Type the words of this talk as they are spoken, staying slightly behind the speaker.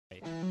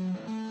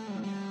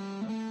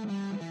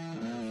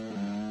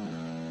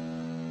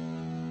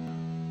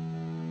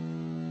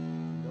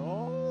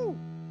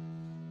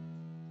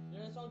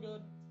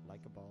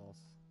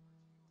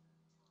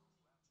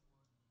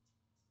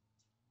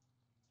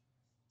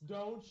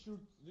Don't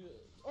shoot the...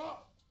 Oh!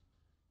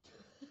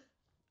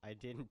 I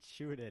didn't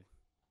shoot it.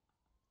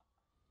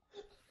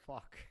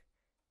 Fuck.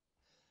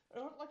 It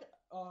looked like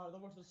that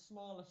was the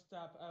smallest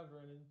step ever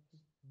and it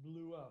just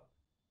blew up.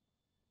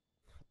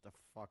 What the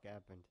fuck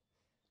happened?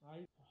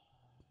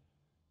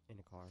 In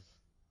the car.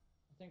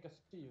 I think I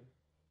see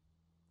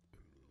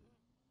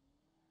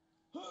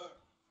you.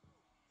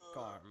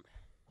 Car.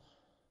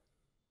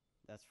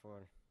 That's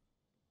for...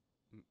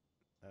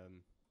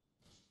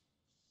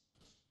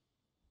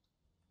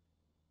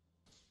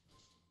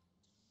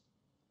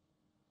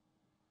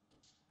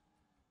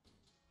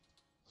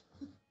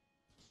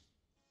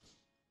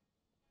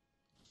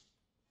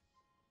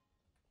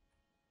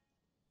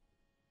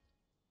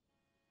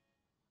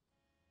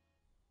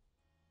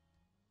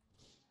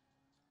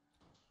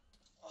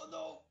 Oh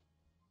no!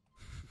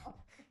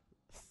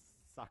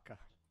 Sucker.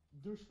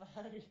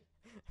 Douchebag.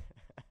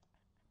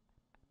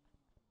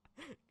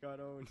 Got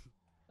owned.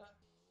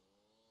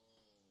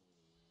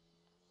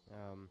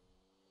 Well.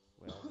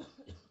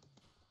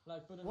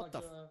 Like put in What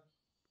like the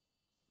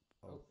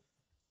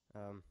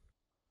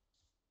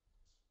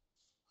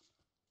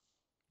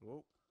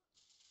Whoa.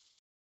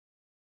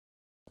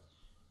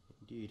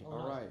 Indeed. Oh,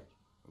 alright.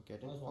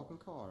 Get in the Nice one. fucking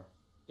car.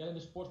 Get in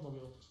the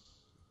sportsmobile.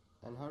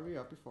 And hurry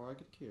up before I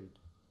get killed.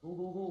 Go,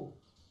 go, go.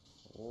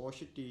 Oh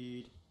shit,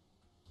 dude.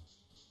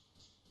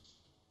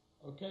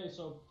 Okay,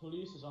 so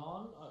police is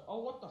on.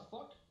 Oh, what the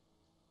fuck?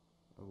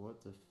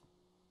 What the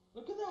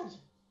Look at that!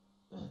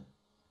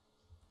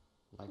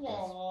 like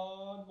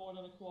Quad, more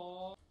than a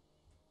quad.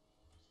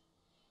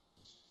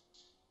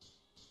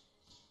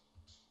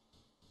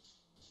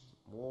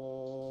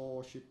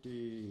 Whoa, shit,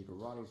 dude.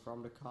 Running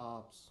from the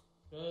cops.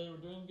 Okay, we're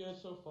doing good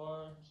so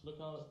far. Just look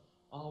how...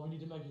 Oh, we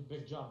need to make a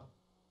big jump.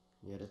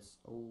 Yeah, that's...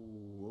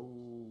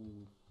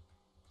 Oh.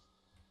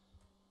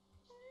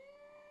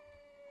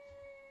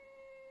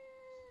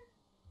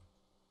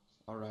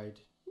 Alright.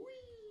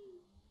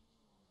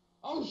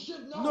 Oh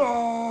shit, no!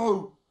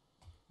 No!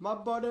 My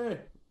buddy!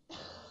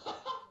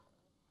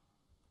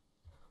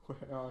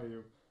 Where are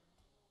you?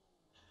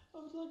 I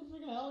was like a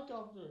freaking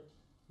helicopter.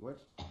 What?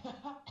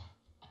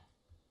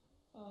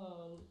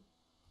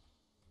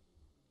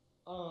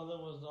 Oh, that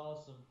was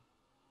awesome.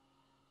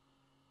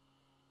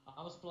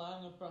 I was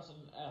planning on pressing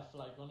F,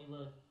 like when we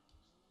were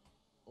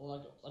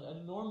like at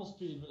a normal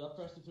speed, but I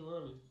pressed it too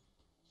early.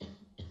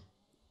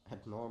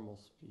 At normal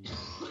speed.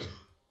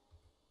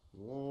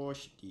 Whoa,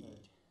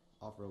 shit.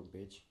 Off-road,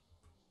 bitch.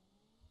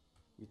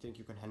 You think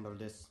you can handle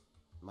this?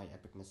 My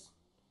epicness.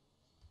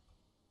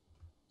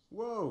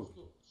 Whoa!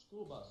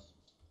 School bus.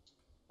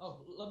 Oh,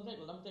 let me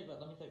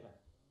take that.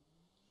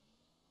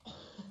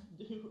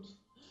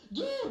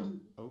 Dude!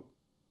 Oh.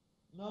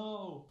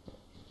 No!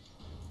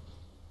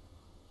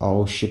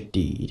 Oh shit,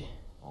 dude.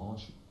 Oh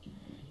shit.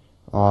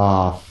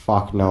 Ah,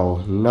 fuck no.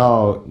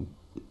 No.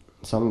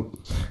 Some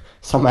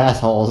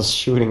assholes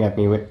shooting at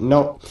me with...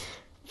 No.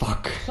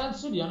 Fuck. Sad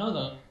City, I know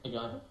that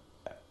guy.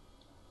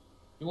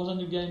 He was on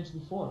new games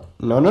before.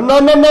 No.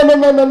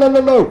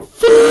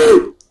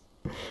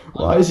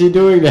 Why is he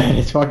doing that?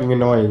 It's fucking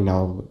annoying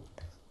now.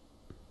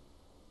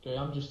 Okay,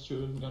 I'm just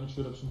gonna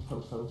shoot up some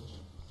photos.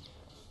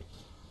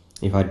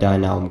 If I die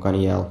now, I'm gonna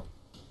yell.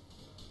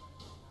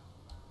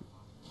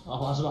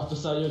 Oh, I was about to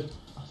say it.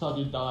 I thought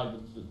you died.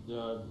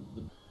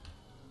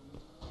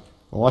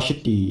 Oh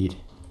shit, dude.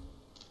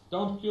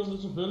 Don't kill the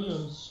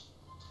civilians.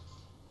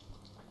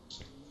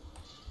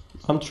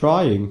 I'm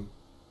trying.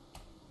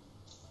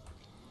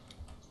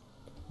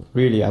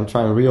 Really, I'm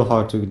trying real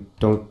hard to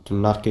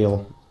not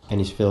kill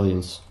any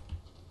civilians.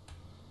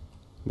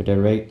 But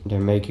they're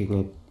making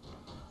it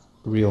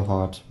real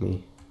hard to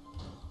me.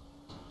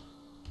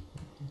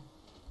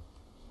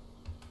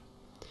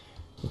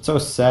 It's so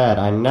sad.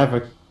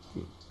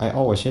 I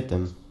always hit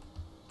them.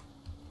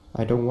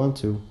 I don't want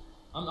to.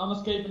 I'm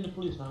escaping the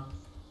police now.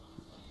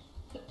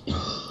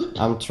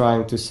 I'm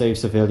trying to save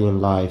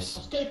civilian lives.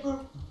 Escape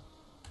route.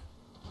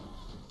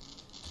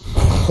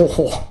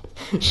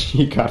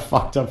 She got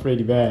fucked up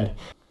pretty bad.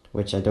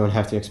 Which I don't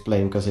have to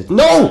explain because it's...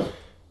 No!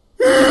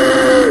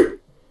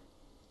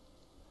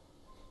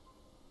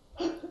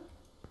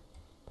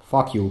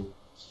 Fuck you.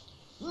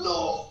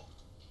 No!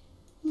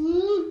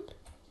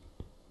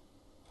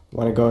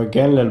 Wanna go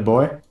again, little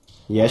boy?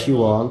 Yes, you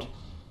want.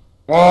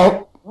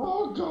 Oh!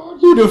 Oh god!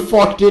 Who the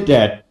fuck did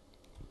that?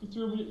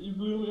 You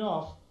blew me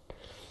off.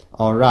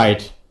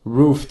 Alright.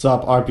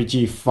 Rooftop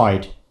RPG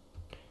fight.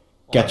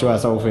 Get your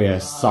ass over here,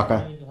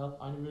 sucker.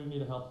 I really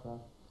need a health pack.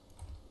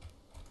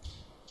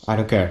 I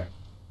don't care.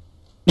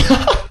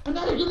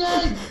 Another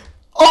grenade!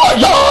 Oh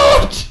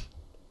god!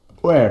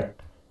 Where?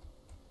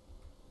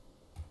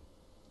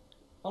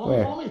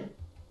 Follow me!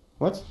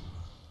 What?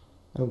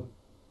 Oh.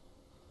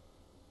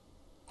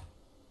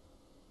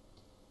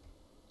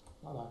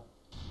 Bye bye.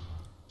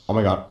 Oh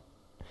my god.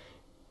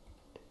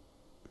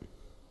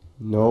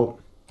 No.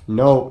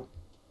 No.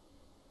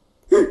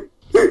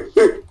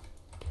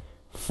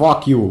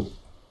 Fuck you.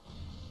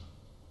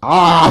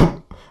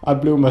 Ah! I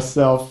blew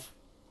myself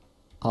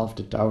off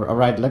the tower.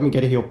 Alright, let me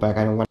get a heal pack.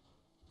 I don't want...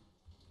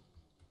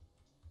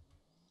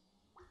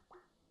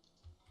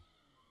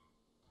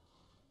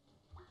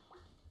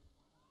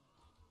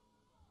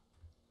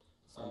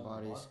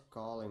 Somebody's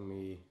calling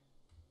me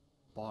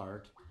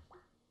Bart.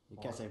 You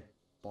can't say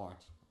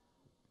Bart.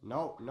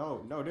 No,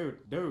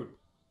 dude.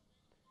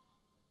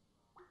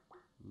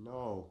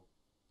 No.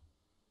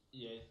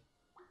 Yeah.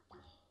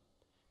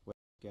 Wait,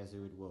 guess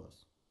who it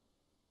was?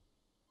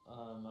 I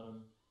don't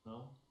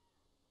know.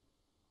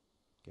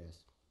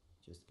 Guess.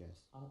 Just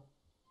guess.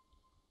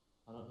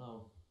 I don't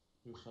know.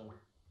 You say.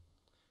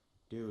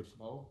 Dude.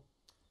 Mo?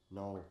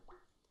 No.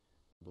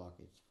 Block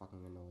it. It's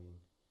fucking annoying.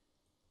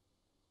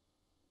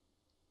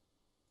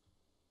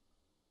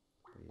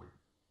 Wait.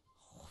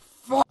 Oh,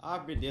 fuck!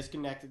 I've been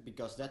disconnected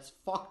because that's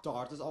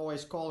fucktard is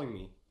always calling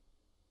me.